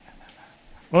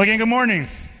Well, again, good morning.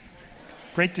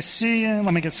 Great to see you.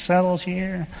 Let me get settled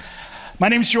here. My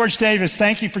name is George Davis.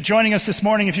 Thank you for joining us this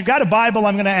morning. If you've got a Bible,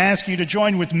 I'm going to ask you to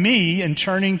join with me in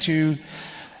turning to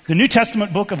the New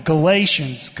Testament book of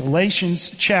Galatians, Galatians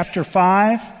chapter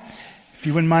 5. If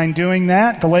you wouldn't mind doing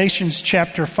that, Galatians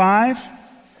chapter 5.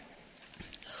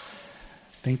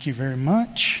 Thank you very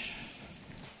much.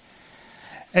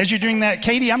 As you're doing that,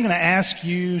 Katie, I'm going to ask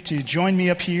you to join me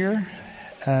up here.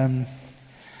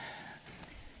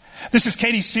 This is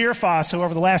Katie Searfoss, who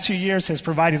over the last few years has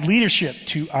provided leadership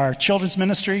to our children's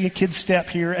ministry, Kids Step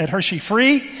here at Hershey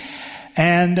Free.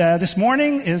 And this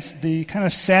morning is the kind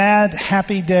of sad,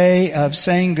 happy day of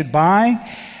saying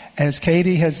goodbye, as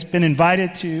Katie has been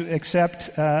invited to accept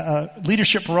a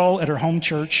leadership role at her home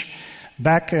church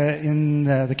back in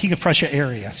the King of Prussia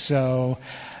area. So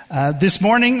this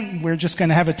morning, we're just going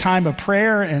to have a time of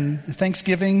prayer and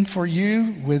thanksgiving for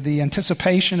you with the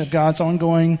anticipation of God's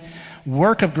ongoing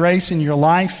work of grace in your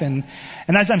life. And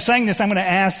as I'm saying this, I'm going to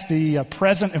ask the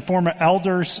present and former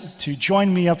elders to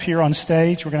join me up here on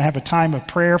stage. We're going to have a time of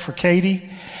prayer for Katie.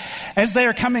 As they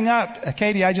are coming up,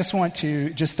 Katie, I just want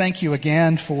to thank you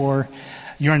again for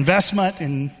your investment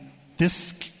in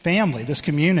this family, this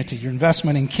community, your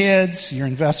investment in kids, your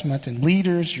investment in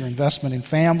leaders, your investment in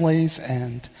families.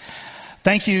 And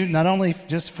thank you not only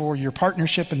just for your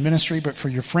partnership in ministry, but for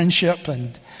your friendship.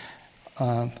 And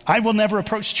I will never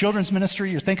approach children's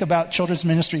ministry or think about children's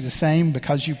ministry the same,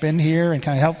 because you've been here and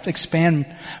kind of helped expand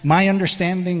my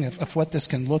understanding of what this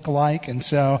can look like. And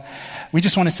so we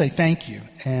just want to say thank you.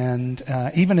 And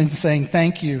even in saying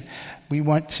thank you, we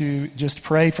want to just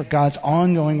pray for God's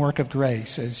ongoing work of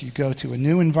grace as you go to a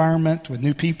new environment with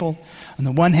new people. On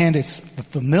the one hand, it's a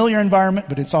familiar environment,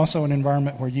 but it's also an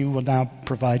environment where you will now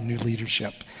provide new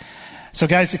leadership. So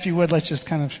guys, if you would, let's just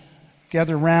kind of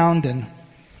gather around. And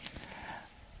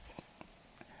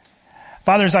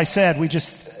Father, as I said,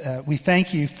 we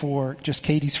thank you for just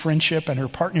Katie's friendship and her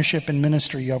partnership in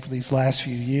ministry over these last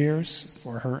few years,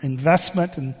 for her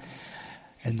investment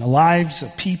in the lives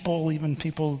of people, even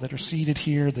people that are seated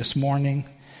here this morning,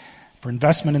 for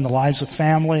investment in the lives of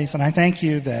families. And I thank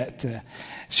you that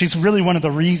she's really one of the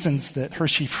reasons that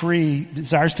Hershey Free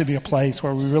desires to be a place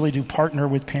where we really do partner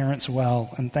with parents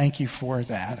well. And thank you for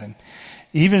that. And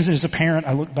even as a parent,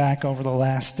 I look back over the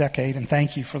last decade and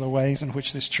thank you for the ways in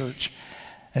which this church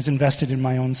has invested in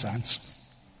my own sons.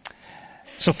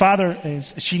 So Father,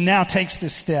 as she now takes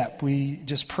this step, we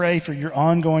just pray for your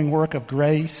ongoing work of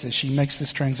grace as she makes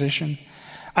this transition.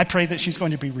 I pray that she's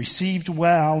going to be received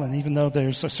well, and even though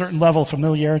there's a certain level of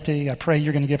familiarity, I pray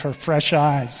you're going to give her fresh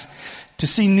eyes to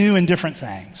see new and different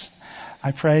things.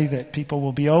 I pray that people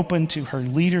will be open to her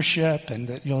leadership and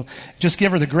that you'll just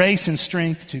give her the grace and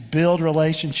strength to build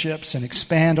relationships and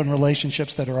expand on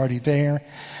relationships that are already there.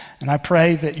 And I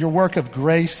pray that your work of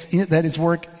grace, that is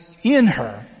work in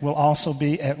her, will also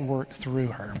be at work through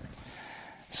her.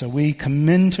 So we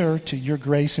commend her to your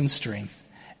grace and strength.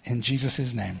 In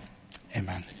Jesus' name,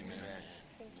 amen.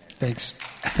 Thanks.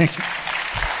 Thank you.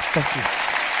 Thank you.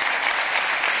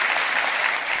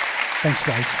 Thanks,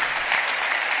 guys.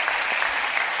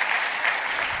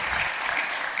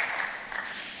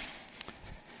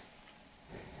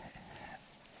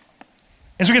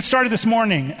 As we get started this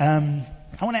morning,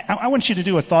 I want you to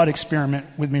do a thought experiment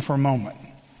with me for a moment.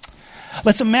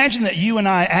 Let's imagine that you and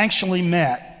I actually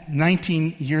met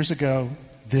 19 years ago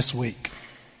this week.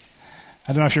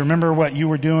 I don't know if you remember what you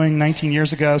were doing 19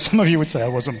 years ago. Some of you would say, I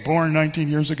wasn't born 19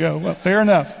 years ago. Well, fair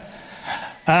enough.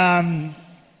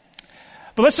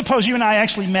 But let's suppose you and I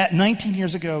actually met 19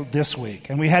 years ago this week,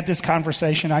 and we had this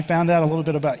conversation. I found out a little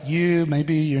bit about you.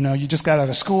 Maybe, you just got out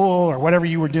of school or whatever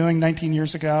you were doing 19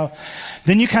 years ago.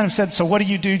 Then you kind of said, so what do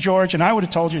you do, George? And I would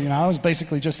have told you, I was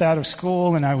basically just out of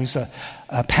school, and I was a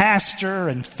pastor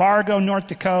in Fargo, North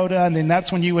Dakota. And then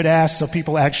that's when you would ask, so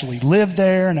people actually live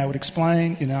there? And I would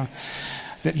explain,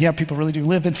 that, yeah, people really do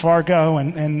live in Fargo.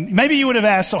 And maybe you would have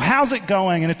asked, so how's it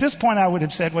going? And at this point, I would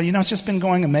have said, well, it's just been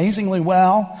going amazingly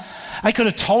well. I could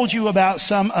have told you about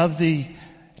some of the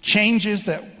changes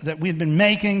that we had been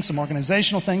making, some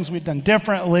organizational things we'd done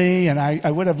differently, and I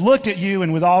would have looked at you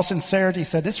and with all sincerity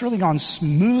said, this really gone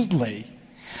smoothly.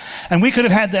 And we could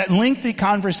have had that lengthy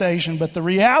conversation, but the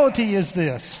reality is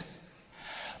this.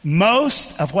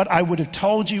 Most of what I would have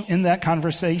told you in that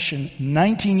conversation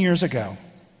 19 years ago,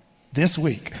 this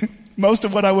week, most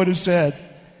of what I would have said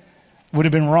would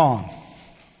have been wrong.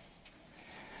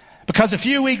 Because a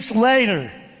few weeks later,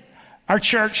 our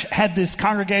church had this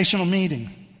congregational meeting.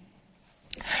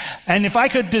 And if I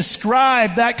could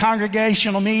describe that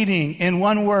congregational meeting in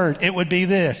one word, it would be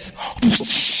this.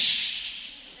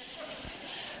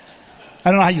 I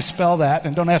don't know how you spell that,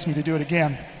 and don't ask me to do it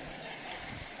again.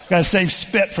 Got to save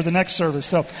spit for the next service.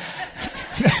 So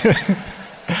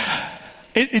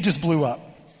it just blew up.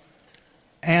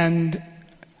 And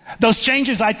those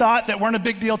changes I thought that weren't a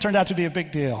big deal turned out to be a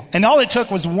big deal. And all it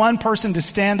took was one person to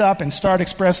stand up and start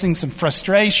expressing some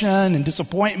frustration and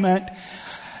disappointment.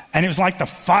 And it was like the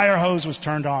fire hose was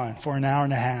turned on for an hour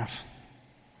and a half.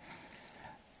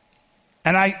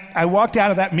 And I walked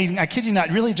out of that meeting, I kid you not,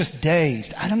 really just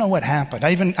dazed. I don't know what happened.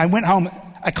 I went home,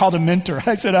 I called a mentor.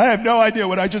 I said, I have no idea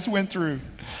what I just went through.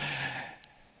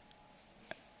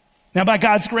 Now, by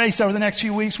God's grace, over the next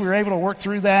few weeks, we were able to work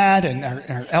through that, and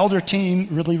our elder team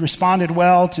really responded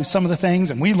well to some of the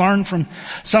things, and we learned from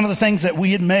some of the things that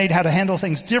we had made how to handle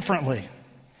things differently.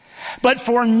 But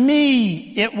for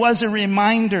me, it was a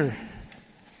reminder,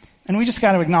 and we just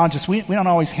got to acknowledge this, we don't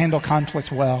always handle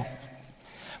conflict well.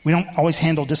 We don't always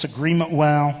handle disagreement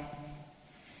well.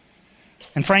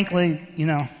 And frankly,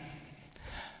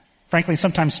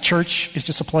 sometimes church is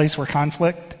just a place where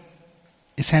conflict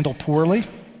is handled poorly.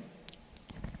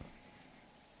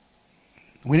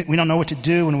 We don't know what to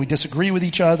do when we disagree with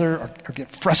each other or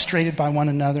get frustrated by one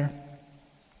another.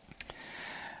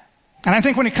 And I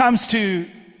think when it comes to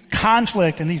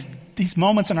conflict and these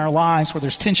moments in our lives where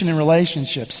there's tension in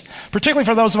relationships, particularly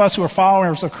for those of us who are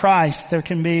followers of Christ, there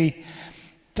can be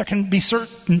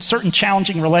certain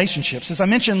challenging relationships. As I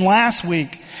mentioned last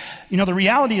week, the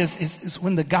reality is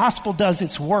when the gospel does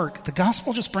its work, the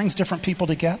gospel just brings different people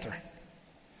together.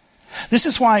 This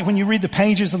is why when you read the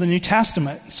pages of the New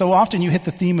Testament, so often you hit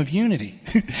the theme of unity.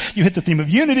 You hit the theme of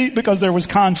unity because there was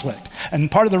conflict. And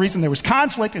part of the reason there was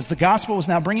conflict is the gospel was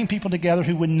now bringing people together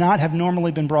who would not have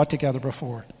normally been brought together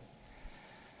before.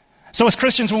 So as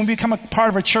Christians, when we become a part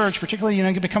of a church, particularly,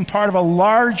 you become part of a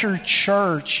larger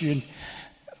church,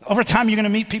 over time, you're going to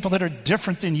meet people that are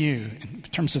different than you in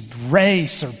terms of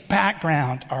race or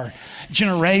background or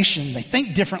generation. They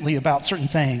think differently about certain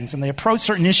things, and they approach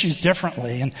certain issues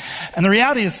differently. And the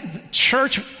reality is,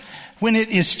 church, when it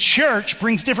is church,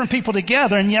 brings different people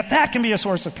together, and yet that can be a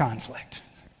source of conflict.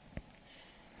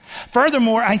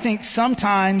 Furthermore, I think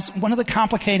sometimes one of the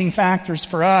complicating factors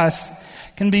for us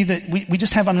can be that we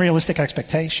just have unrealistic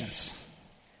expectations.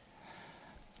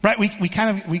 Right,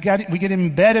 we get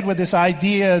embedded with this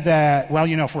idea that,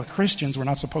 if we're Christians, we're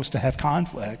not supposed to have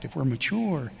conflict. If we're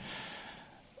mature,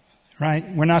 right,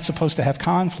 we're not supposed to have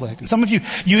conflict. And some of you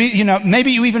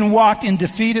maybe you even walked in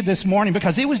defeated this morning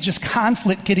because it was just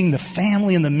conflict getting the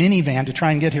family in the minivan to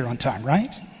try and get here on time,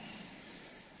 right?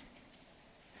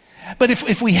 But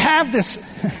if we have this,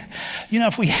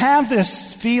 if we have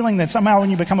this feeling that somehow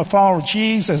when you become a follower of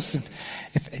Jesus,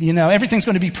 if everything's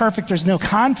going to be perfect, there's no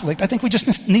conflict, I think we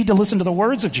just need to listen to the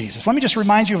words of Jesus. Let me just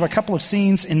remind you of a couple of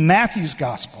scenes in Matthew's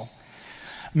gospel.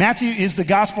 Matthew is the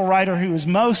gospel writer who is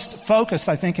most focused,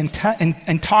 I think,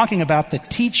 in talking about the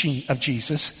teaching of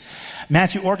Jesus.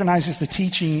 Matthew organizes the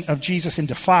teaching of Jesus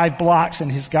into 5 blocks in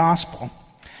his gospel.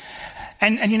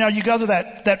 And you go to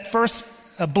that first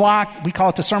block, we call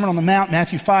it the Sermon on the Mount,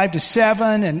 Matthew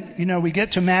 5-7, and we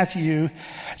get to Matthew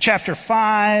chapter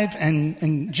 5,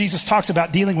 and Jesus talks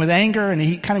about dealing with anger, and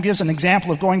he kind of gives an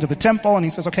example of going to the temple, and he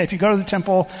says, okay, if you go to the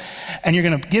temple and you're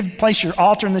going to place your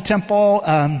altar in the temple,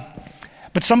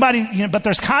 but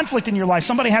there's conflict in your life,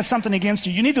 somebody has something against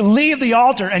you, you need to leave the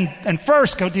altar and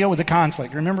first go deal with the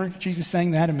conflict. Remember Jesus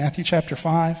saying that in Matthew chapter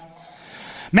 5?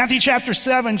 Matthew chapter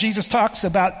 7, Jesus talks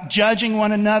about judging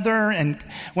one another, and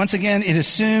once again, it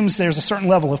assumes there's a certain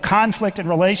level of conflict in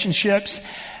relationships,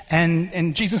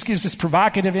 and Jesus gives this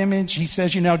provocative image. He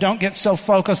says, don't get so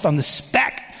focused on the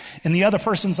speck in the other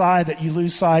person's eye that you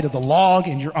lose sight of the log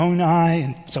in your own eye,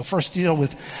 and so first deal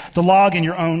with the log in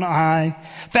your own eye.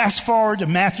 Fast forward to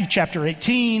Matthew chapter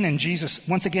 18, and Jesus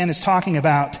once again is talking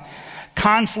about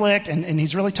conflict, and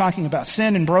he's really talking about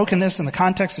sin and brokenness in the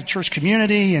context of church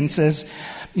community, and says,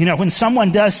 when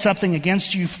someone does something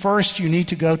against you, first you need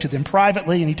to go to them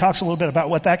privately, and he talks a little bit about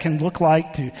what that can look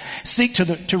like to seek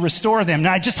to restore them.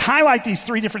 Now, I just highlight these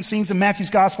 3 different scenes in Matthew's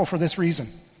gospel for this reason.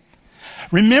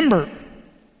 Remember,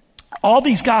 all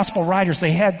these gospel writers,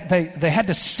 they had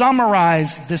to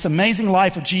summarize this amazing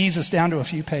life of Jesus down to a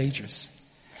few pages.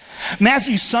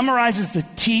 Matthew summarizes the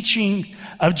teaching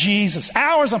of Jesus,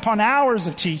 hours upon hours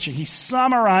of teaching. He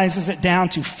summarizes it down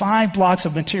to 5 blocks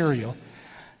of material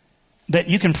that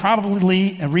you can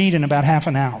probably read in about half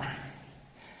an hour.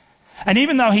 And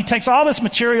even though he takes all this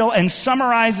material and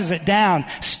summarizes it down,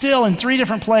 still in 3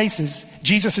 different places,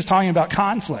 Jesus is talking about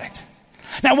conflict.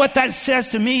 Now, what that says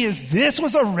to me is this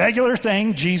was a regular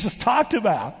thing Jesus talked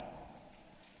about.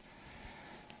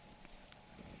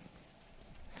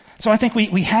 So I think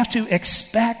we have to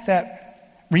expect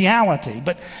that reality.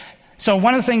 But So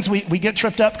one of the things we get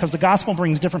tripped up because the gospel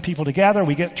brings different people together.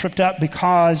 We get tripped up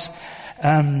because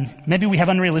maybe we have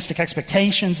unrealistic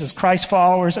expectations as Christ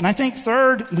followers. And I think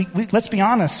third, let's be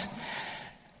honest,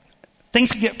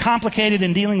 things can get complicated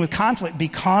in dealing with conflict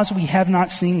because we have not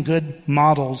seen good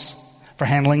models for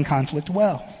handling conflict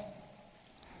well.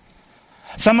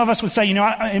 Some of us would say,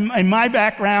 in my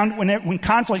background, when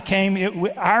conflict came,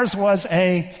 ours was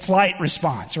a flight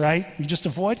response, right? You just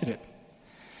avoided it.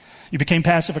 You became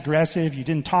passive aggressive. You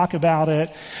didn't talk about it.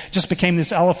 It just became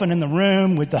this elephant in the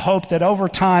room with the hope that over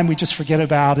time we just forget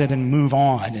about it and move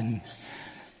on. And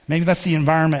maybe that's the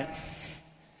environment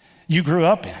you grew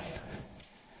up in.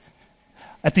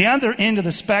 At the other end of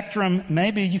the spectrum,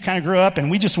 maybe you kind of grew up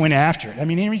and we just went after it. I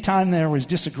mean, every time there was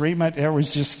disagreement, there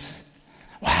was just,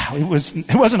 wow, it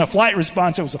wasn't a flight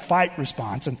response, it was a fight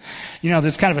response. And,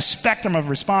 there's kind of a spectrum of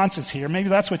responses here. Maybe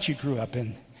that's what you grew up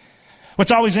in. What's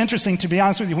always interesting, to be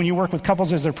honest with you, when you work with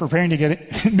couples as they're preparing to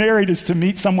get married is to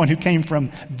meet someone who came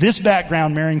from this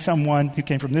background marrying someone who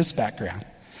came from this background.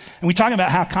 And we talk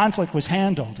about how conflict was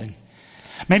handled. And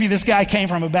maybe this guy came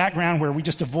from a background where we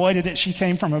just avoided it. She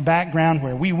came from a background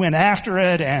where we went after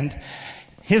it. And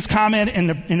his comment in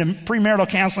the premarital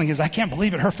counseling is, I can't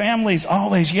believe it. Her family's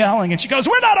always yelling. And she goes,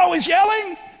 we're not always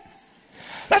yelling.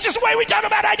 That's just the way we talk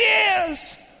about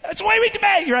ideas. That's the way we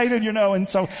debate, right? And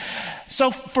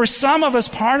so for some of us,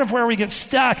 part of where we get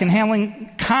stuck in handling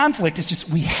conflict is just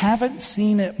we haven't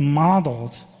seen it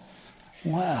modeled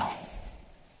well.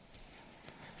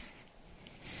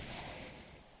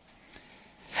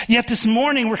 Yet this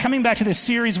morning, we're coming back to this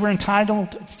series we're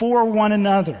entitled For One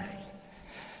Another.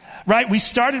 Right? We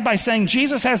started by saying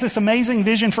Jesus has this amazing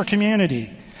vision for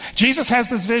community. Jesus has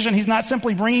this vision. He's not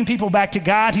simply bringing people back to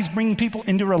God. He's bringing people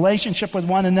into relationship with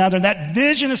one another. That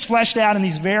vision is fleshed out in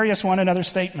these various one another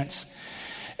statements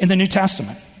in the New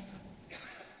Testament.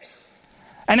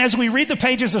 And as we read the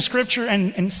pages of Scripture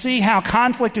and see how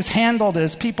conflict is handled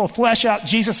as people flesh out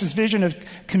Jesus' vision of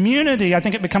community, I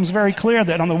think it becomes very clear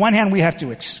that on the one hand we have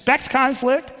to expect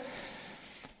conflict,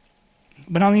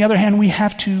 but on the other hand we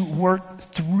have to work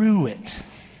through it.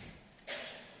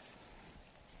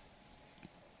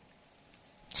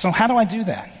 So how do I do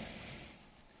that?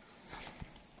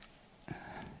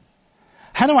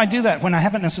 How do I do that when I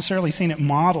haven't necessarily seen it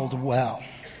modeled well?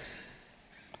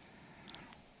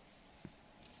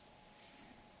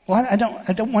 Well, I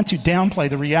don't want to downplay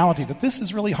the reality that this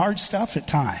is really hard stuff at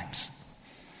times.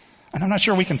 And I'm not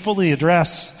sure we can fully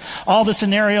address all the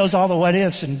scenarios, all the what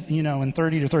ifs in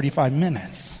 30 to 35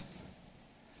 minutes.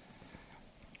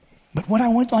 But what I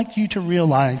would like you to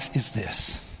realize is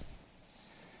this.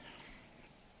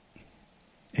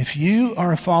 If you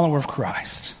are a follower of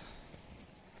Christ,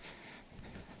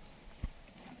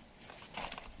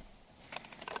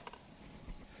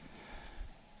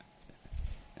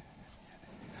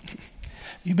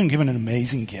 you've been given an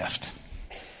amazing gift.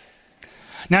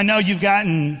 Now, I know you've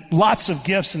gotten lots of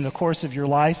gifts in the course of your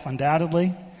life,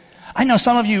 undoubtedly. I know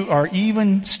some of you are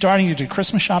even starting to do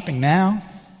Christmas shopping now.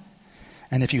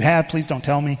 And if you have, please don't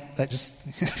tell me. That just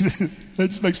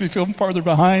makes me feel farther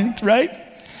behind, right?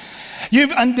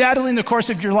 You've undoubtedly in the course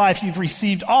of your life, you've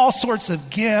received all sorts of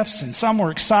gifts, and some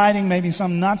were exciting, maybe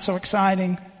some not so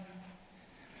exciting.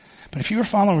 But if you're a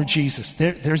follower of Jesus,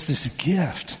 there's this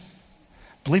gift,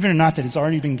 believe it or not, that has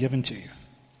already been given to you.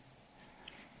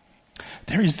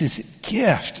 There is this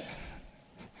gift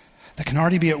that can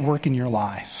already be at work in your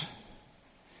life.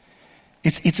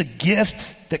 It's a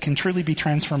gift that can truly be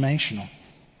transformational.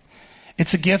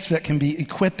 It's a gift that can be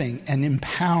equipping and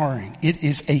empowering. It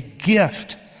is a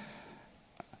gift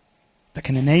that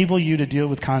can enable you to deal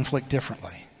with conflict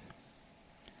differently.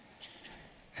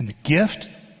 And the gift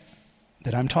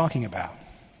that I'm talking about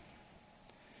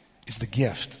is the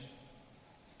gift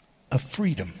of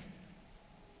freedom.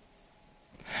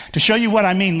 To show you what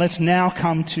I mean, let's now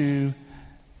come to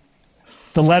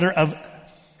the letter of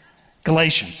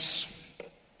Galatians.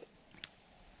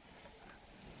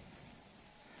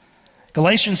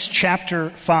 Galatians chapter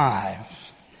 5,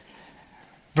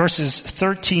 verses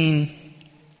 13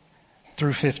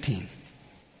 through 15.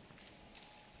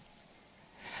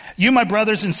 You, my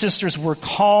brothers and sisters, were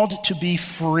called to be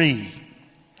free.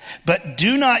 But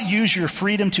do not use your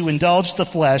freedom to indulge the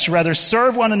flesh. Rather,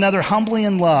 serve one another humbly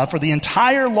in love. For the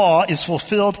entire law is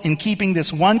fulfilled in keeping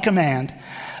this one command: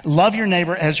 love your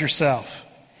neighbor as yourself.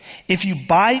 If you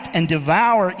bite and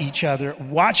devour each other,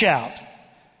 watch out,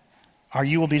 or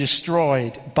you will be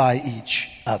destroyed by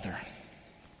each other.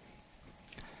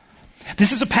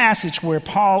 This is a passage where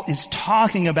Paul is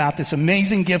talking about this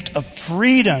amazing gift of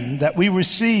freedom that we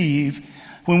receive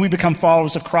when we become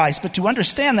followers of Christ. But to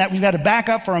understand that, we've got to back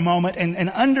up for a moment and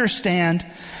understand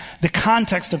the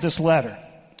context of this letter.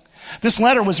 This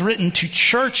letter was written to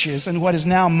churches in what is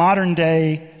now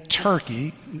modern-day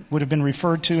Turkey, would have been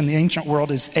referred to in the ancient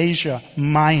world as Asia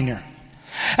Minor.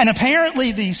 And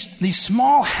apparently these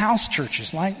small house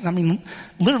churches,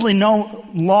 literally no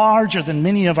larger than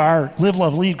many of our Live,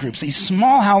 Love, Lead groups, these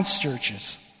small house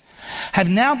churches have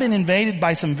now been invaded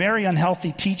by some very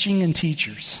unhealthy teaching and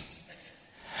teachers.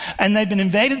 And they've been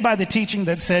invaded by the teaching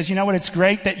that says, you know what, it's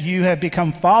great that you have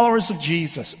become followers of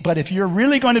Jesus, but if you're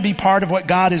really going to be part of what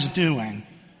God is doing,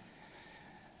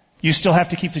 you still have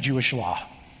to keep the Jewish law.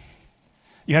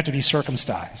 You have to be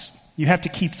circumcised. You have to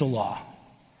keep the law.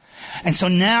 And so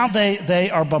now they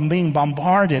are being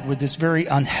bombarded with this very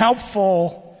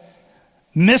unhelpful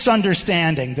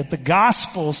misunderstanding that the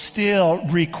gospel still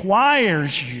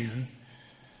requires you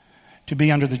to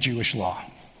be under the Jewish law.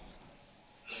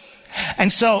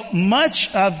 And so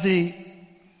much of the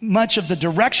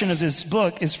direction of this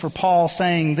book is for Paul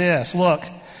saying this: look,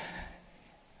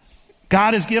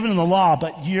 God has given the law,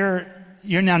 but you're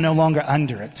now no longer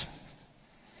under it.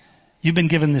 You've been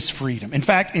given this freedom. In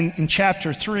fact, in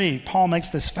chapter 3, Paul makes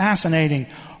this fascinating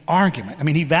argument. I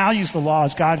mean, he values the law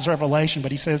as God's revelation,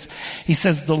 but he says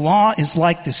the law is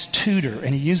like this tutor,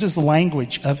 and he uses the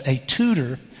language of a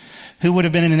tutor who would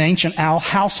have been in an ancient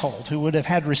household, who would have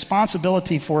had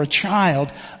responsibility for a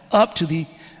child up to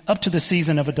the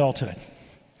season of adulthood.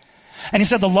 And he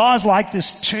said the law is like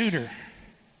this tutor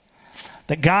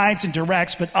that guides and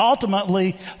directs, but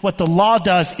ultimately what the law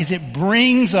does is it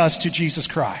brings us to Jesus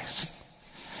Christ.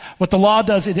 What the law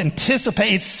does, it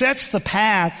anticipates, it sets the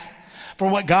path for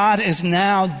what God is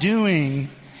now doing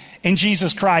in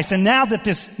Jesus Christ. And now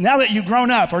that you've grown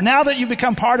up, or now that you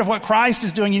become part of what Christ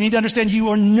is doing, you need to understand you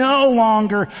are no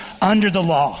longer under the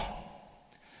law.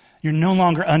 You're no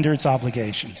longer under its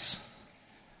obligations.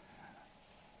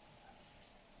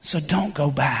 So don't go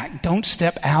back. Don't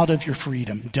step out of your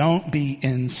freedom. Don't be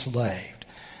enslaved.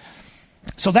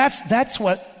 So that's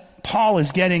what Paul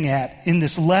is getting at in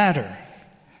this letter.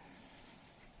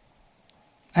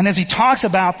 And as he talks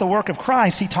about the work of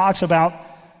Christ, he talks about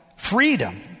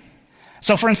freedom.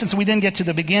 So for instance, we then get to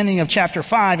the beginning of chapter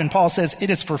 5, and Paul says, "It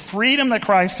is for freedom that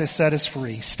Christ has set us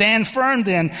free. Stand firm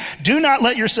then. Do not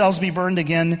let yourselves be burdened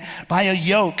again by a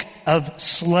yoke of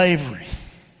slavery."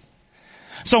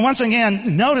 So once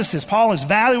again, notice this. Paul is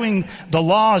valuing the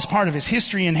law as part of his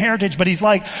history and heritage, but he's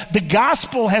like, the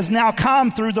gospel has now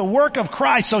come through the work of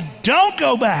Christ, so don't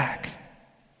go back.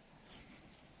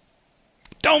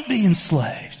 Don't be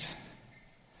enslaved.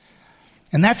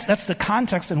 And that's the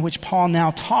context in which Paul now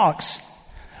talks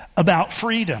about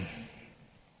freedom.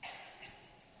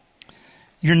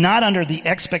 You're not under the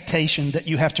expectation that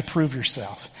you have to prove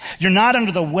yourself. You're not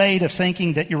under the weight of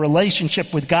thinking that your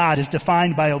relationship with God is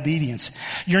defined by obedience.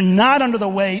 You're not under the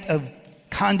weight of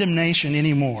condemnation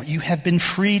anymore. You have been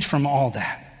freed from all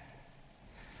that.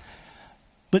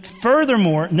 But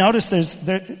furthermore, notice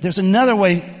there's another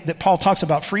way that Paul talks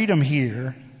about freedom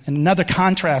here, and another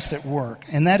contrast at work,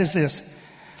 and that is this.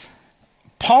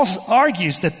 Paul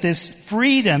argues that this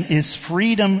freedom is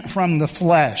freedom from the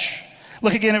flesh.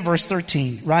 Look again at verse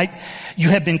 13, right? You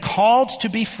have been called to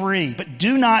be free, but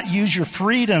do not use your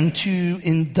freedom to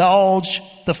indulge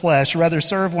the flesh. Rather,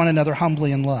 serve one another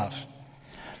humbly in love.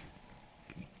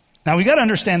 Now, we got to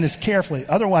understand this carefully.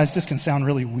 Otherwise, this can sound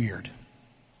really weird.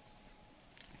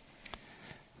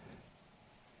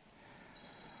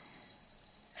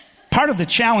 Part of the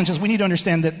challenge is we need to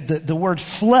understand that the word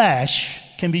flesh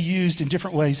can be used in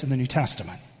different ways in the New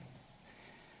Testament.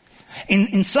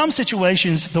 In some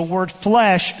situations, the word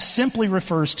flesh simply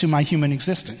refers to my human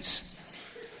existence.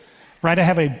 Right? I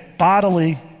have a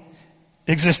bodily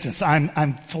existence.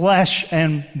 I'm flesh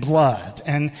and blood.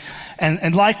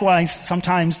 And likewise,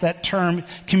 sometimes that term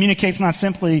communicates not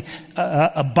simply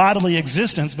a bodily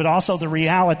existence, but also the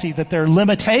reality that there are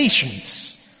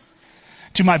limitations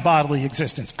to my bodily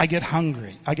existence. I get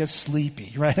hungry. I get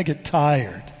sleepy, right? I get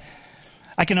tired.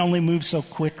 I can only move so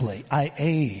quickly. I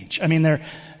age. I mean, there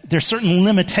are certain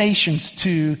limitations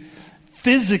to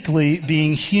physically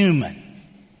being human.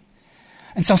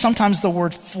 And so sometimes the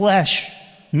word flesh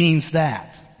means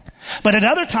that. But at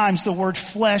other times, the word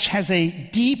flesh has a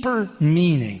deeper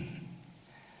meaning.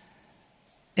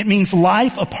 It means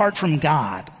life apart from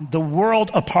God, the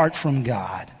world apart from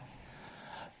God.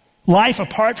 Life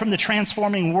apart from the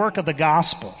transforming work of the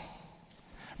gospel.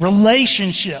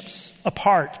 Relationships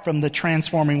apart from the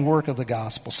transforming work of the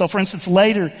gospel. So for instance,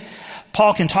 later,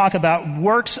 Paul can talk about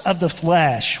works of the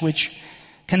flesh, which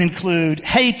can include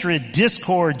hatred,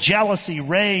 discord, jealousy,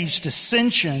 rage,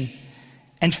 dissension,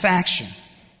 and faction.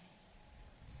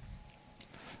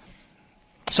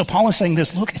 So Paul is saying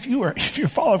this, look, if you're a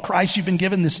follower of Christ, you've been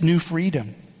given this new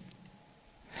freedom.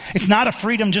 It's not a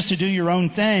freedom just to do your own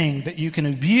thing that you can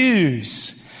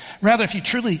abuse. Rather, if you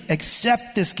truly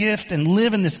accept this gift and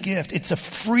live in this gift, it's a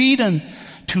freedom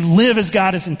to live as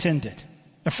God has intended.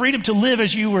 A freedom to live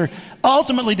as you were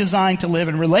ultimately designed to live,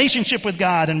 in relationship with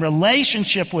God and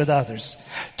relationship with others.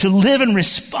 To live in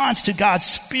response to God's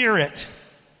Spirit,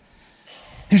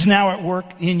 who's now at work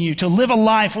in you. To live a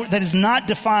life that is not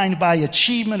defined by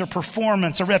achievement or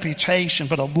performance or reputation,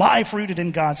 but a life rooted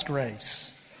in God's grace.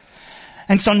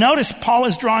 And so notice Paul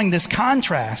is drawing this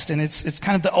contrast, and it's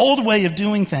kind of the old way of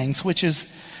doing things, which is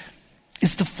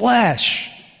the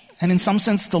flesh. And in some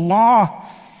sense, the law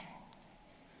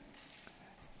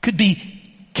could be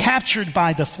captured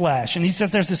by the flesh. And he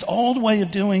says there's this old way of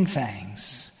doing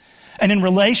things. And in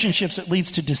relationships, it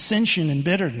leads to dissension and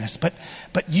bitterness. But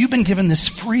you've been given this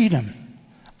freedom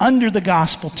under the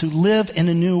gospel to live in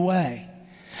a new way.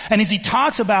 And as he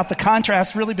talks about the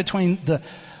contrast really between the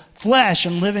flesh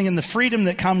and living in the freedom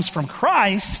that comes from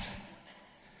Christ,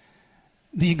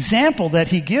 the example that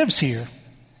he gives here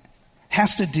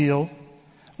has to deal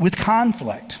with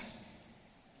conflict.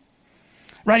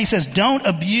 Right? He says, don't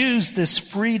abuse this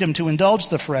freedom to indulge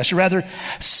the flesh. Rather,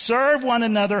 serve one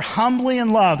another humbly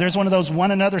in love. There's one of those one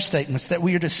another statements, that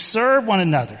we are to serve one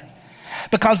another.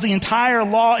 Because the entire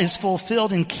law is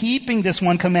fulfilled in keeping this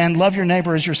one command, love your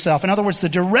neighbor as yourself. In other words, the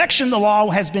direction the law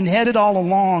has been headed all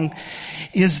along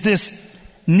is this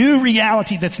new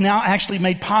reality that's now actually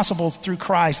made possible through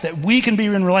Christ, that we can be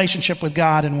in relationship with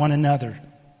God and one another.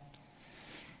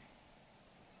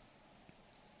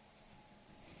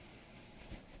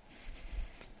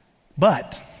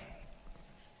 But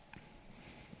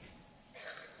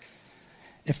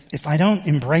if I don't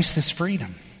embrace this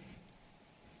freedom,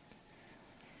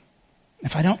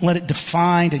 if I don't let it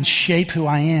define and shape who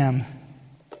I am,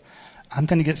 I'm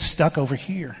going to get stuck over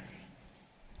here.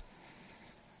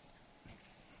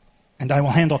 And I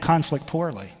will handle conflict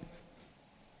poorly.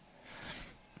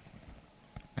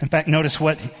 In fact, notice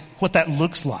what that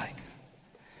looks like.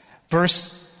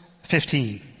 Verse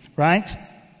 15, right?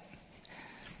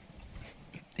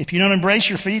 If you don't embrace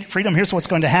your freedom, here's what's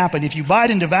going to happen. If you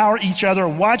bite and devour each other,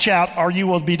 watch out, or you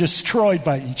will be destroyed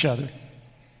by each other.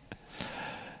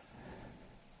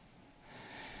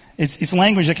 It's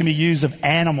language that can be used of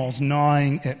animals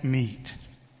gnawing at meat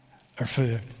or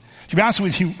food. To be honest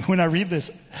with you, when I read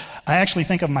this, I actually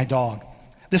think of my dog.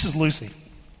 This is Lucy.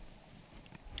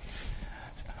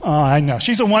 Oh, I know.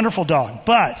 She's a wonderful dog,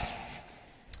 but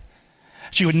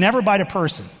she would never bite a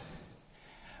person.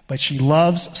 But she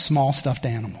loves small stuffed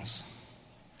animals.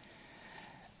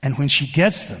 And when she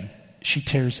gets them, she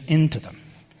tears into them.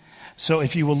 So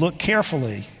if you will look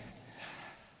carefully,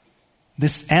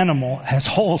 this animal has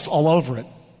holes all over it,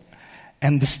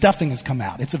 and the stuffing has come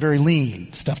out. It's a very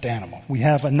lean stuffed animal. We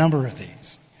have a number of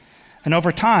these. And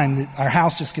over time, our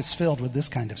house just gets filled with this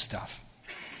kind of stuff.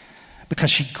 Because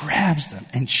she grabs them,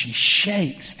 and she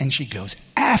shakes, and she goes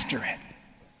after it.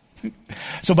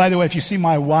 So by the way, if you see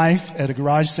my wife at a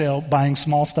garage sale buying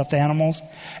small stuffed animals,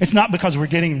 it's not because we're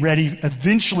getting ready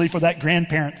eventually for that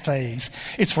grandparent phase.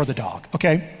 It's for the dog,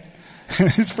 okay?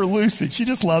 It's for Lucy. She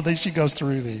just loves these. She goes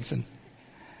through these.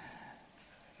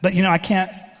 But I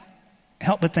can't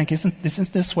help but think, isn't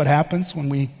this what happens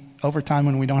over time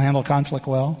when we don't handle conflict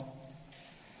well?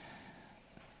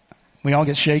 We all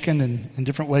get shaken, and in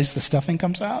different ways the stuffing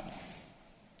comes out.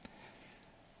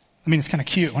 I mean, it's kind of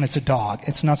cute when it's a dog.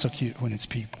 It's not so cute when it's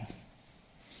people.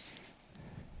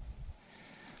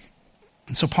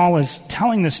 And so Paul is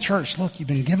telling this church, look, you've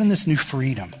been given this new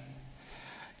freedom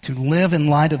to live in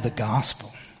light of the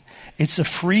gospel. It's a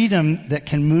freedom that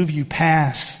can move you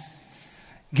past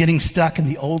getting stuck in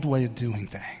the old way of doing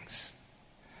things.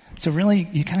 So really,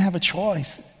 you kind of have a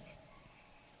choice.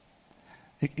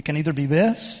 It can either be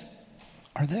this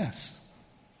or this.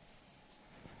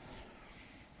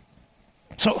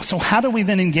 So how do we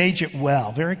then engage it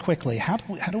well? Very quickly, how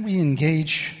do we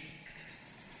engage?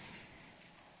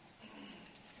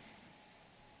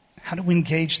 How do we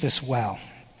engage this well?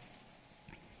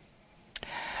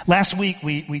 Last week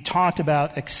we talked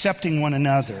about accepting one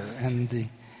another and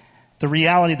the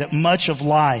reality that much of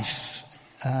life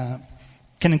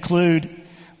can include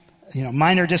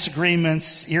minor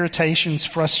disagreements, irritations,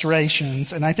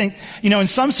 frustrations. And I think, in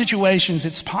some situations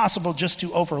it's possible just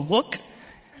to overlook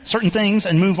certain things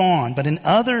and move on. But in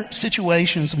other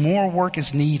situations, more work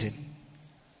is needed.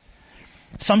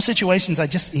 Some situations I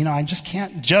just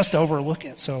can't just overlook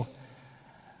it. So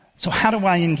how do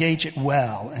I engage it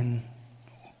well? And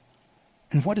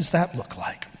what does that look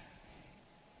like?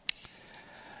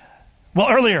 Well,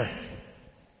 earlier,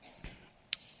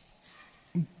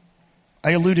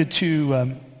 I alluded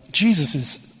to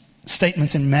Jesus'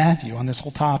 statements in Matthew on this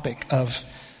whole topic of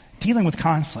dealing with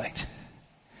conflict.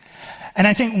 And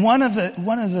I think one of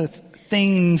the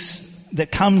things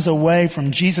that comes away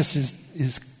from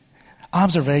Jesus'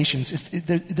 observations is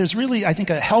there's really, I think,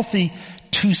 a healthy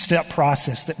two-step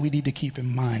process that we need to keep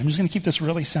in mind. I'm just going to keep this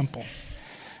really simple.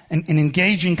 And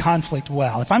engaging conflict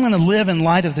well. If I'm going to live in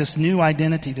light of this new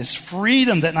identity, this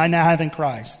freedom that I now have in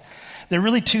Christ, there are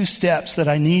really two steps that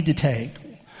I need to take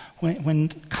when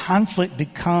conflict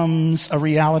becomes a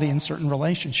reality in certain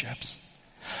relationships.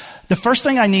 The first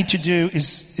thing I need to do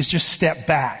is just step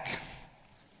back.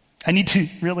 I need to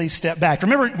really step back.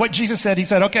 Remember what Jesus said? He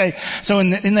said, okay, so in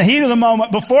the heat of the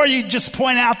moment, before you just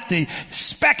point out the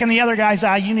speck in the other guy's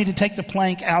eye, you need to take the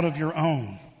plank out of your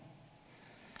own.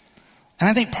 And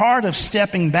I think part of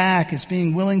stepping back is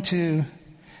being willing to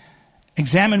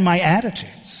examine my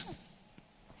attitudes.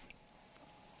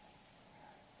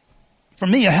 For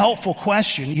me, a helpful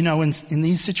question, in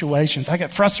these situations, I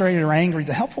get frustrated or angry.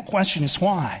 The helpful question is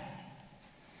why?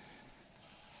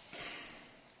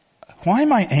 Why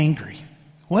am I angry?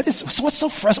 What's so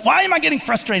frustrating? Why am I getting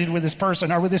frustrated with this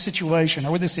person or with this situation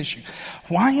or with this issue?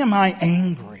 Why am I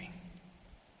angry?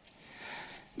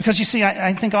 Because you see,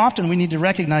 I think often we need to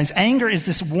recognize anger is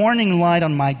this warning light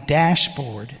on my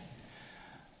dashboard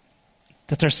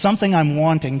that there's something I'm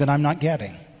wanting that I'm not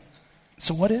getting.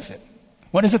 So what is it?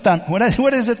 What is it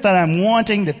that I'm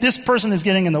wanting that this person is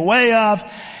getting in the way of?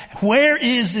 Where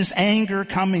is this anger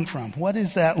coming from? What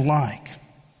is that like?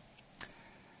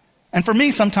 And for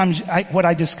me, sometimes what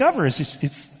I discover is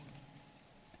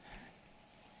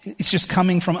it's just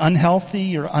coming from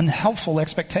unhealthy or unhelpful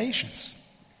expectations.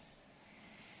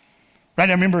 Right?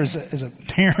 I remember as a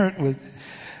parent with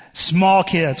small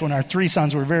kids, when our three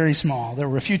sons were very small, there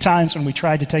were a few times when we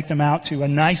tried to take them out to a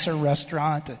nicer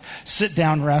restaurant, a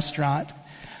sit-down restaurant,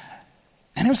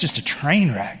 and it was just a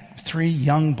train wreck. Three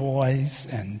young boys,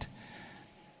 and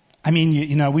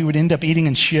we would end up eating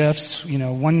in shifts.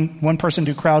 One person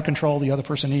do crowd control, the other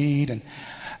person eat, and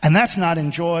that's not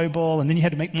enjoyable. And then you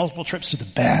had to make multiple trips to the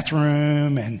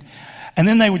bathroom, and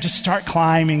then they would just start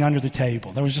climbing under the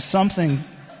table. There was just something,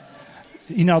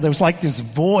 there was like this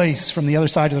voice from the other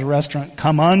side of the restaurant,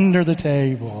 come under the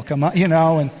table, come on,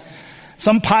 and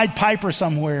some Pied Piper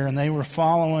somewhere, and they were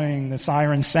following the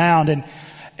siren sound, and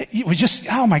it was just,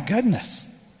 oh my goodness.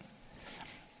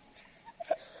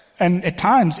 And at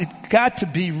times, it got to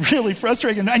be really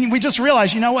frustrating. And we just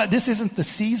realized, this isn't the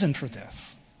season for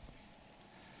this.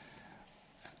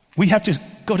 We have to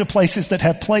go to places that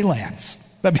have playlands.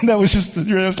 That was just, it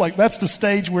was like, that's the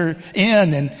stage we're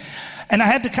in. And I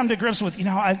had to come to grips with,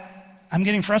 I'm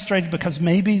getting frustrated because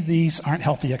maybe these aren't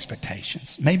healthy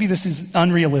expectations. Maybe this is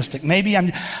unrealistic. Maybe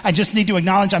I just need to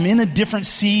acknowledge I'm in a different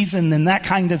season than that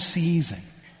kind of season.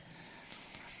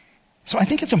 So I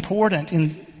think it's important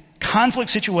in conflict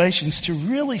situations to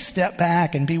really step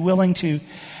back and be willing to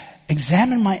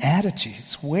examine my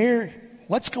attitudes.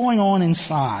 What's going on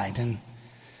inside, and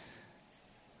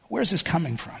where's this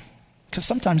coming from? Because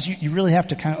sometimes you really have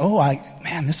to kind of,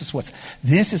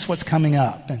 this is what's coming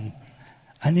up, and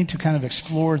I need to kind of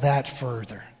explore that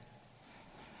further.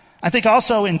 I think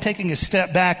also in taking a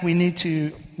step back, we need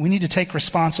to take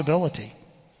responsibility.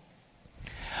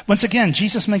 Once again,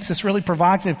 Jesus makes this really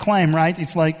provocative claim, right?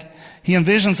 It's like he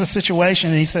envisions a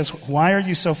situation and he says, why are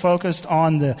you so focused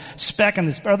on the speck in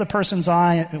this other person's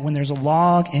eye when there's a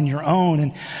log in your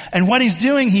own? And what he's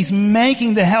doing, he's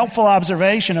making the helpful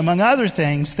observation, among other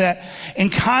things, that in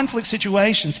conflict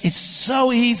situations, it's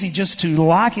so easy just to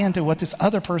lock into what this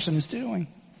other person is doing.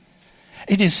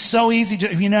 It is so easy to,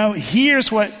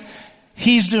 here's what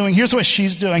he's doing, here's what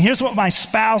she's doing, here's what my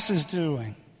spouse is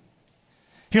doing.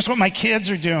 Here's what my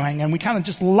kids are doing, and we kind of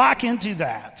just lock into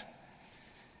that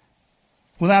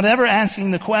without ever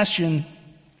asking the question,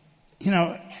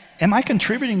 am I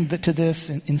contributing to this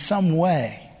in some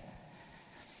way?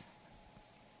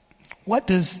 What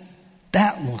does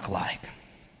that look like?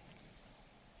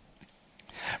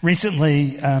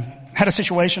 Recently, had a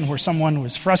situation where someone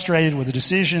was frustrated with a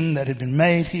decision that had been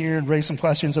made here and raised some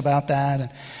questions about that. And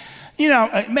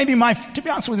to be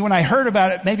honest with you, when I heard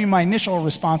about it, maybe my initial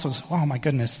response was, oh my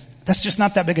goodness, that's just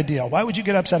not that big a deal. Why would you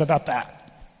get upset about that?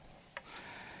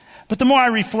 But the more I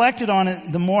reflected on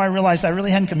it, the more I realized I really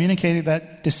hadn't communicated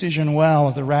that decision well,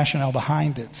 the rationale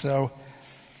behind it. So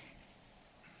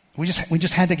we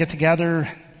just had to get together,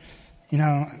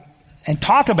 and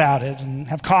talk about it and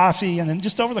have coffee. And then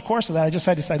just over the course of that, I just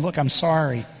had to say, look, I'm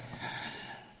sorry.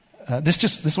 I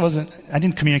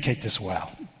didn't communicate this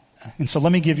well. And so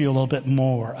let me give you a little bit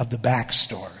more of the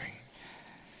backstory.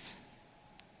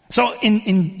 So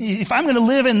if I'm going to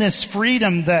live in this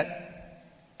freedom that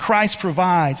Christ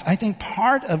provides, I think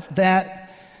part of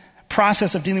that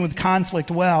process of dealing with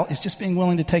conflict well is just being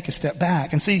willing to take a step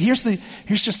back. And see, here's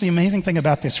just the amazing thing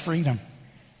about this freedom.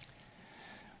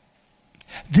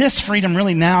 This freedom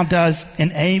really now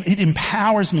it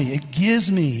empowers me. It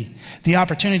gives me the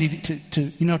opportunity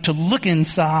to look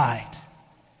inside.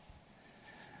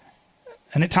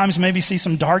 And at times maybe see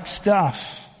some dark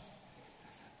stuff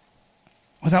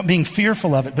without being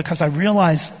fearful of it, because I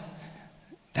realize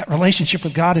that relationship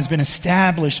with God has been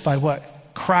established by what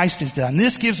Christ has done.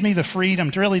 This gives me the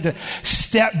freedom to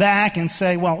step back and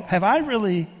say, well, have I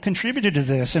really contributed to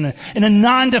this in a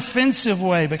non-defensive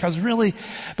way? Because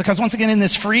once again, in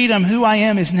this freedom, who I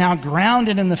am is now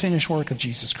grounded in the finished work of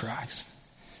Jesus Christ.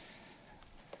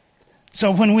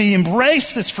 So when we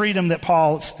embrace this freedom that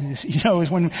Paul, is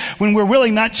when we're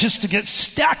willing not just to get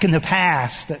stuck in the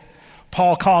past that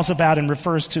Paul calls about and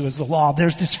refers to as the law,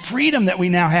 there's this freedom that we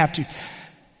now have to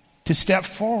step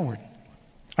forward.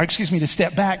 To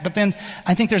step back. But then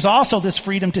I think there's also this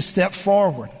freedom to step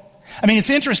forward. I mean,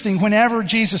 it's interesting, whenever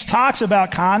Jesus talks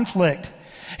about conflict,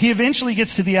 he eventually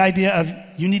gets to the idea of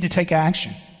you need to take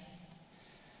action.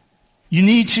 You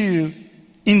need to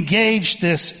engage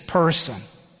this person.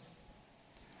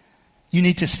 You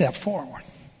need to step forward.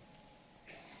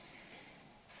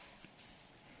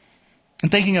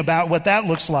 And thinking about what that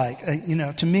looks like,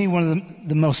 to me, one of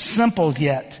the most simple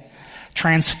yet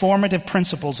transformative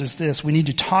principles is this: we need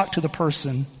to talk to the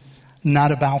person,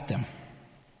 not about them.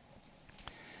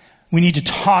 We need to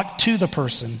talk to the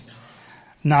person,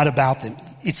 not about them.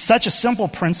 It's such a simple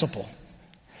principle,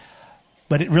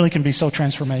 but it really can be so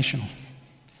transformational.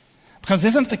 Because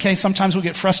isn't it the case sometimes we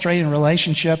get frustrated in a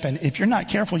relationship, and if you're not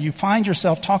careful, you find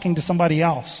yourself talking to somebody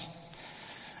else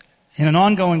in an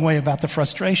ongoing way about the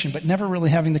frustration, but never really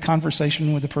having the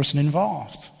conversation with the person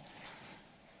involved.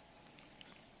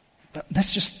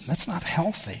 That's not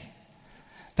healthy.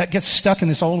 That gets stuck in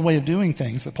this old way of doing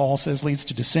things that Paul says leads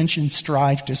to dissension,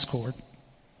 strife, discord.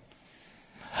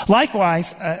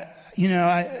 Likewise,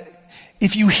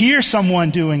 if you hear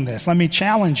someone doing this, let me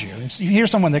challenge you. If you hear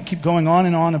someone that keep going on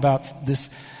and on about this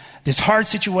hard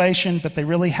situation, but they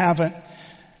really haven't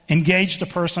engaged the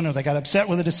person, or they got upset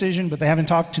with a decision, but they haven't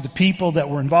talked to the people that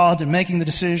were involved in making the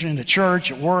decision, at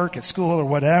church, at work, at school, or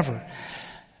whatever,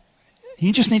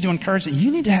 you just need to encourage them.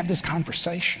 You need to have this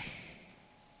conversation.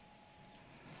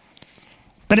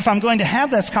 But if I'm going to have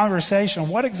this conversation,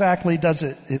 what exactly does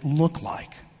it look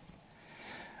like?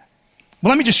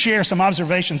 Well, let me just share some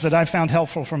observations that I found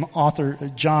helpful from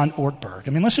author John Ortberg.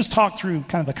 let's just talk through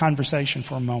kind of the conversation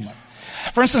for a moment.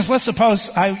 For instance, let's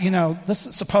suppose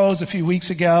a few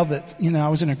weeks ago that, I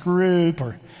was in a group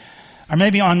or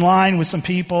maybe online with some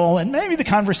people, and maybe the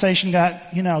conversation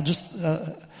got, just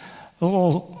a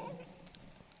little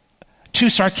too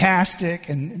sarcastic,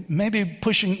 and maybe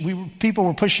people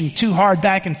were pushing too hard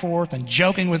back and forth and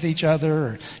joking with each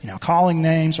other, or calling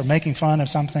names or making fun of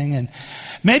something. And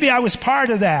maybe I was part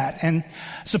of that. And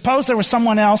suppose there was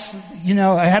someone else,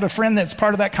 I had a friend that's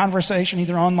part of that conversation,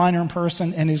 either online or in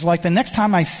person, and he's like, the next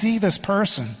time I see this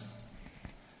person,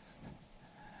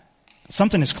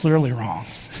 something is clearly wrong.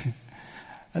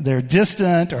 They're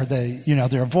distant, or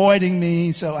they're avoiding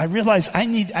me. So I realize I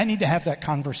need to have that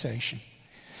conversation.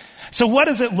 So what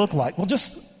does it look like? Well,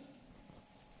 just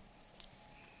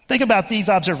think about these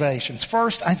observations.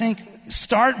 First, I think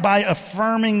start by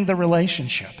affirming the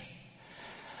relationship.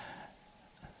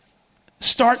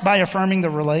 Start by affirming the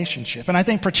relationship. And I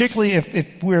think particularly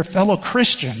if we're fellow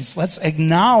Christians, let's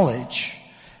acknowledge,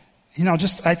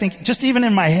 just even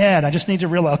in my head, I just need to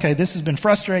realize, okay, this has been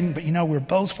frustrating, but we're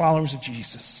both followers of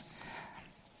Jesus.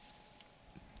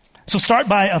 So start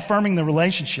by affirming the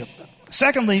relationship.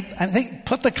 Secondly, I think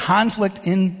put the conflict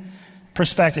in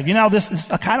perspective. I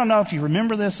don't know if you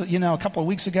remember this, a couple of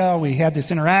weeks ago we had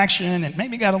this interaction and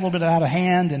maybe got a little bit out of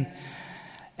hand,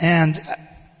 and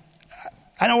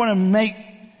I don't want to make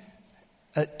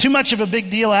too much of a big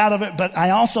deal out of it, but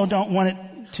I also don't want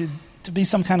it to be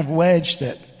some kind of wedge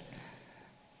that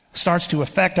starts to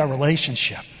affect our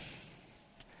relationship.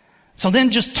 So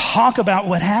then just talk about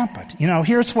what happened.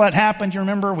 Here's what happened. You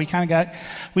remember we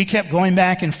kept going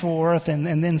back and forth, and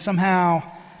then somehow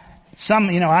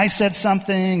I said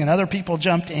something and other people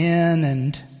jumped in,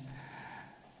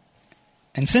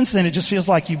 and since then it just feels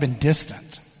like you've been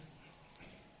distant.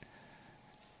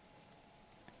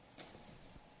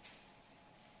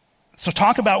 So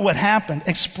talk about what happened.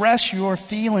 Express your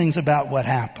feelings about what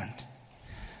happened.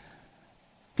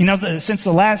 Since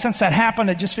that happened,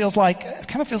 it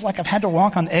kind of feels like I've had to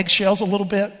walk on eggshells a little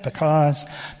bit, because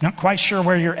I'm not quite sure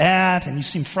where you're at, and you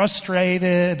seem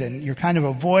frustrated, and you're kind of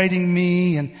avoiding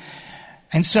me, and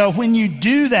And so when you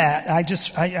do that,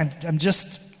 I'm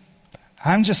just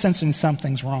sensing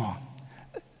something's wrong.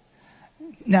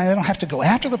 Now, I don't have to go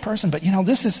after the person, but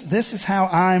this is how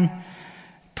I'm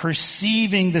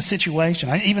perceiving the situation.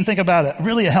 I even think about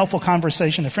a helpful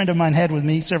conversation a friend of mine had with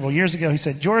me several years ago. He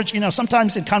said, George,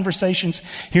 sometimes in conversations,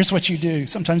 here's what you do.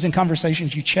 Sometimes in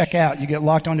conversations, you check out, you get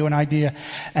locked onto an idea,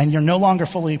 and you're no longer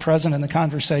fully present in the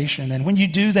conversation. And when you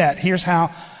do that, here's how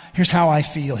I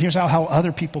feel. Here's how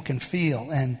other people can feel.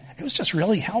 And it was just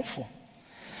really helpful.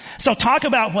 So talk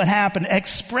about what happened.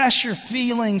 Express your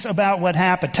feelings about what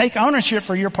happened. Take ownership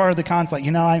for your part of the conflict.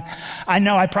 I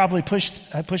know I probably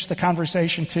pushed the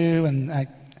conversation too, and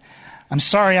I'm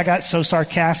sorry I got so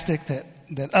sarcastic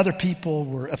that other people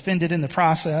were offended in the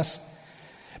process.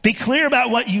 Be clear about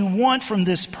what you want from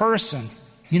this person.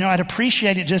 I'd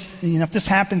appreciate it just, if this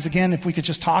happens again, if we could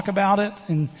just talk about it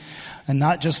and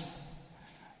not just,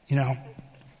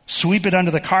 sweep it under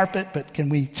the carpet, but can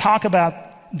we talk about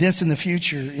this in the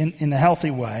future in a healthy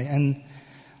way, and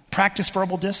practice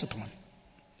verbal discipline.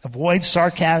 Avoid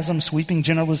sarcasm, sweeping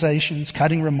generalizations,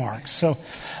 cutting remarks. So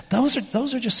those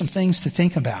are just some things to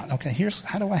think about. Okay, here's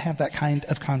how do I have that kind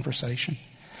of conversation?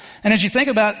 And as you think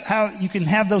about how you can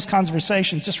have those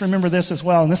conversations, just remember this as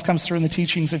well, and this comes through in the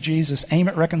teachings of Jesus. Aim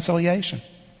at reconciliation.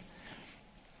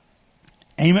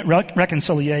 Aim at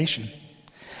reconciliation.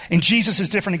 In Jesus'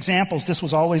 different examples, this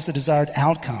was always the desired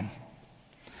outcome.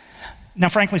 Now,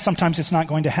 frankly, sometimes it's not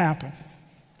going to happen.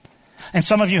 And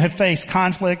some of you have faced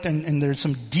conflict, and there's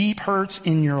some deep hurts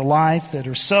in your life that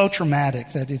are so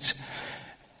traumatic that it's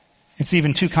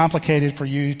even too complicated for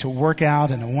you to work out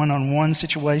in a one-on-one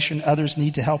situation. Others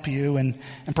need to help you, and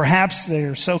perhaps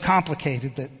they're so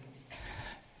complicated that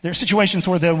there are situations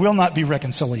where there will not be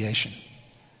reconciliation.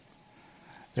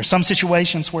 There are some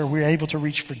situations where we're able to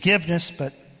reach forgiveness,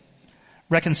 but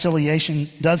reconciliation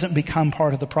doesn't become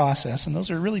part of the process, and those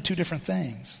are really two different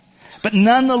things. But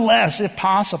nonetheless, if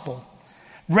possible,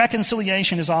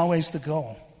 reconciliation is always the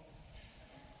goal.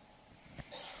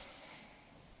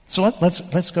 So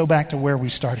let's go back to where we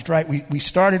started, right? We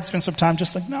started, spent some time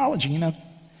just acknowledging,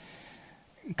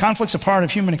 conflict's a part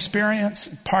of human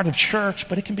experience, part of church,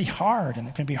 but it can be hard, and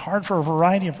it can be hard for a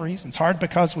variety of reasons. Hard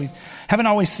because we haven't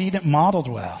always seen it modeled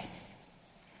well.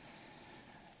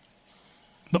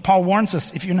 But Paul warns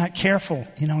us, if you're not careful,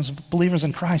 as believers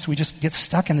in Christ, we just get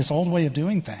stuck in this old way of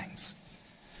doing things.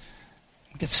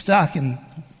 We get stuck in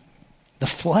the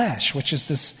flesh, which is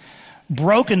this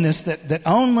brokenness that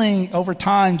only over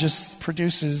time just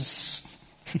produces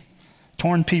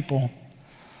torn people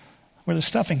where the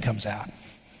stuffing comes out.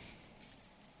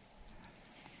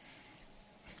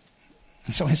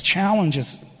 And so his challenge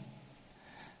is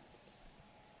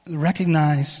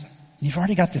recognize you've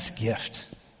already got this gift.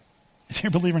 If you're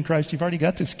a believer in Christ, you've already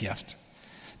got this gift,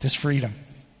 this freedom.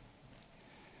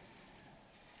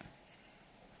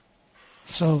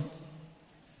 So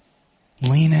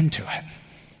lean into it.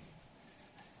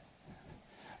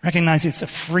 Recognize it's a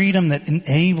freedom that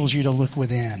enables you to look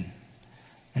within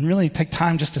and really take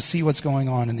time just to see what's going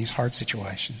on in these hard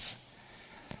situations.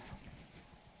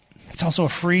 It's also a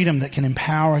freedom that can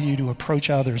empower you to approach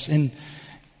others in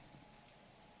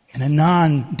a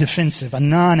non-defensive, a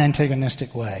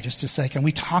non-antagonistic way, just to say, can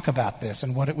we talk about this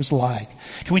and what it was like?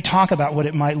 Can we talk about what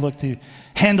it might look to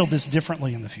handle this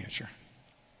differently in the future?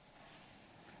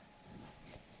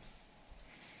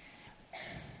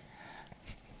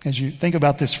 As you think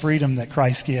about this freedom that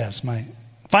Christ gives, my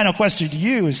final question to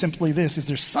you is simply this: is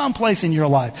there some place in your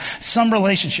life, some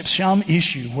relationship, some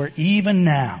issue where even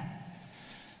now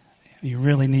you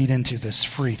really need into this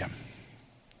freedom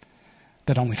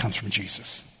that only comes from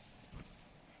Jesus?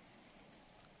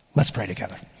 Let's pray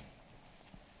together.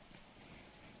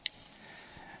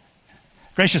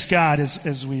 Gracious God,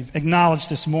 as we've acknowledged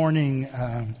this morning,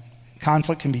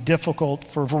 conflict can be difficult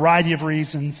for a variety of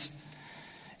reasons.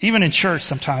 Even in church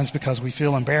sometimes because we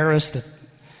feel embarrassed that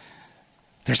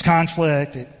there's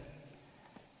conflict.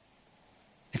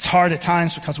 It's hard at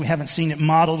times because we haven't seen it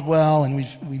modeled well, and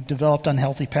we've developed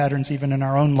unhealthy patterns even in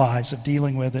our own lives of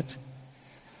dealing with it.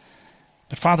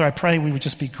 But Father, I pray we would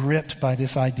just be gripped by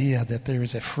this idea that there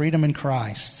is a freedom in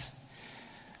Christ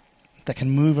that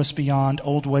can move us beyond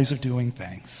old ways of doing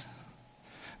things.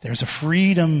 There's a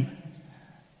freedom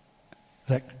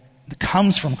that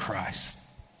comes from Christ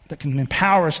that can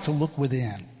empower us to look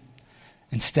within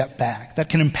and step back, that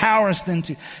can empower us then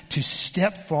to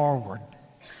step forward,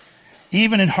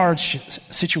 even in hard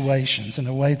situations, in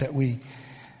a way that we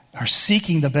are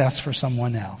seeking the best for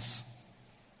someone else.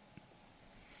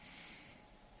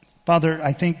 Father,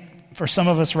 I think for some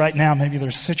of us right now, maybe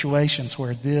there's situations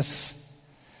where this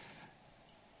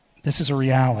is a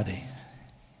reality.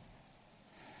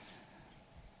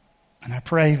 And I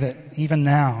pray that even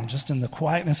now, just in the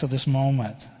quietness of this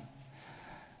moment,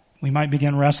 we might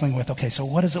begin wrestling with, okay, so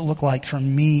what does it look like for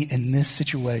me in this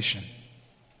situation?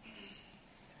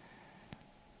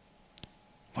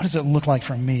 What does it look like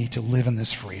for me to live in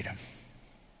this freedom?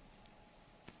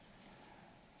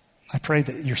 I pray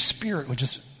that your Spirit would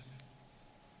just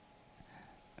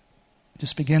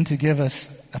begin to give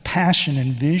us a passion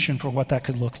and vision for what that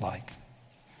could look like.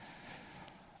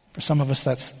 For some of us,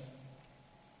 that's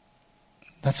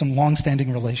some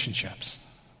long-standing relationships.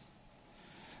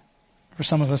 For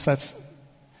some of us, that's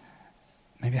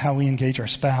maybe how we engage our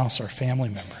spouse or family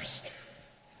members.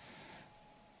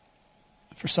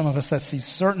 For some of us, that's these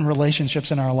certain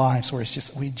relationships in our lives where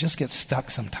we just get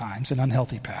stuck sometimes in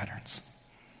unhealthy patterns.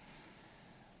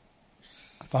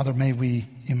 Father, may we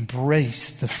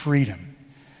embrace the freedom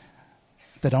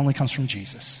that only comes from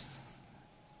Jesus.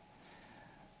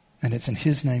 And it's in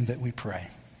His name that we pray.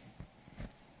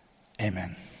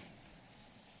 Amen.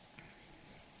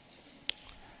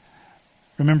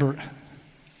 Remember,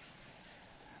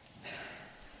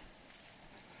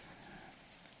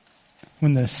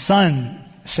 when the Son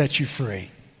sets you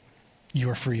free, you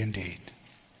are free indeed.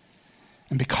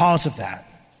 And because of that,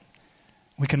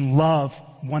 we can love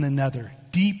one another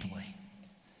deeply,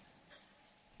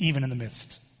 even in the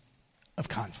midst of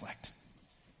conflict.